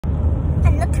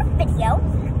video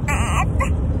of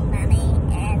Mommy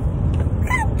and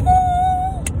Cookie.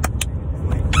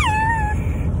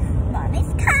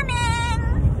 Mommy's coming.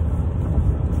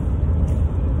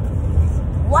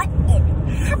 What is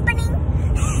happening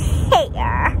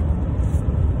here?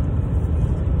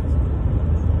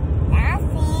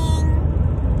 Nothing.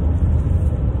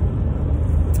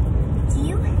 Do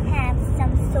you have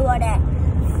some sort of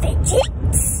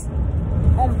fidgets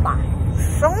on my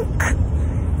trunk?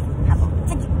 Have a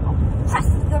fidget across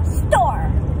your store.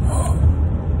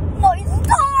 My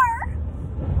store!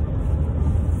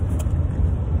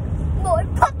 My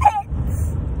puppets!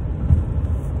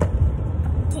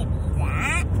 Give me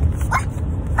that.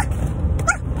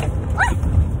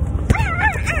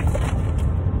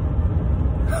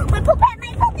 My puppets!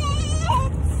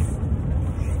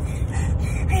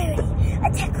 Hurry,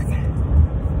 attack with her.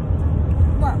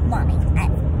 Well, Mommy,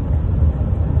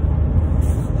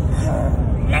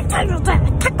 let's tell you to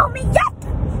attack on me yet!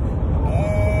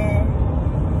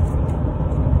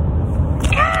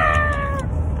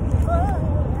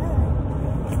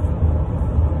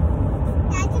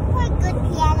 I can play good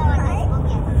piano on this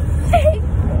weekend.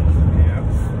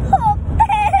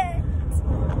 Puppet!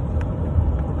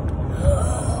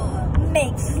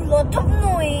 Makes a lot of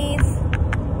noise.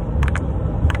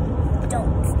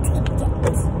 Don't take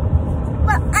it.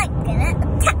 Well, I'm gonna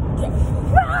attack you.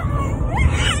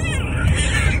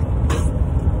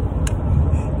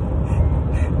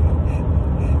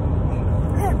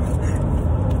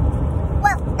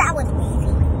 Well, that was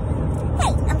easy.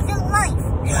 Hey, I'm still alive.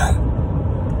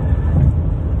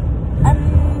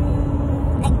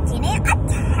 I didn't attack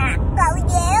you,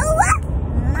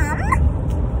 Mom.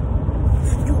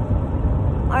 You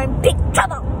are in big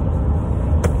trouble.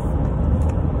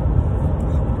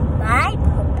 My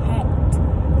puppet.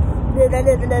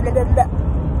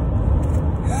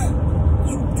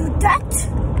 You do that,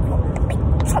 you're in big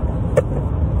trouble.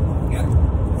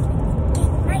 Get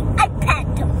my iPad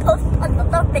to post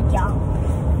another video.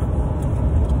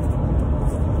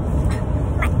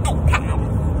 My iPad.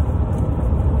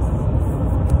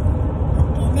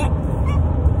 Get it?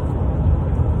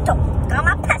 Don't forget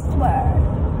my password.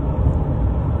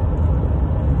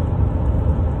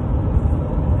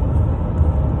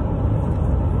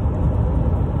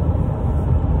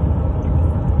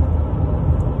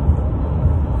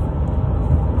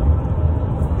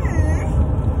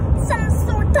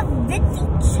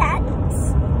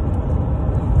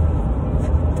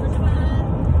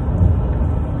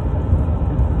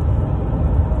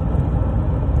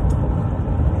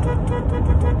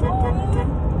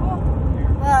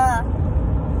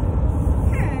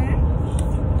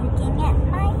 Looking at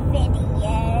my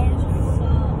videos.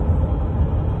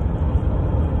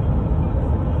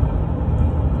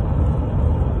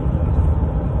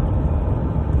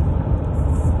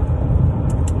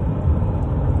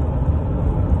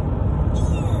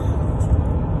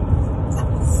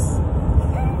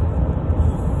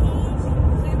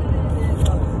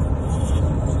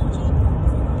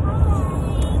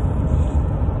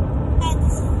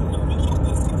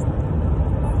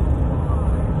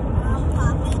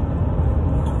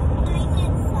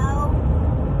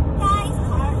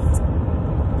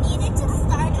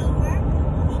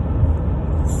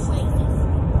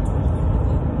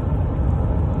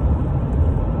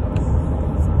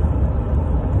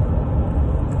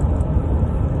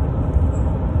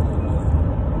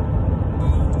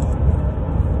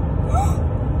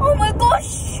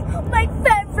 My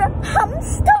favorite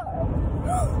hamster!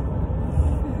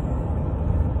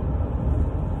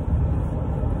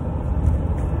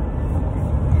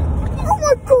 Oh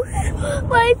my gosh,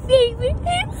 my favorite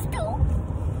hamster!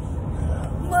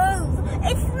 Move!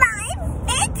 It's my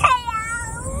video!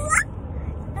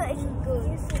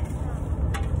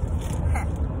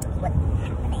 What's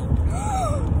happening?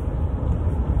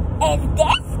 Is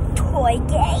this toy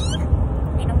game?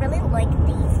 I don't really like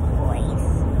these.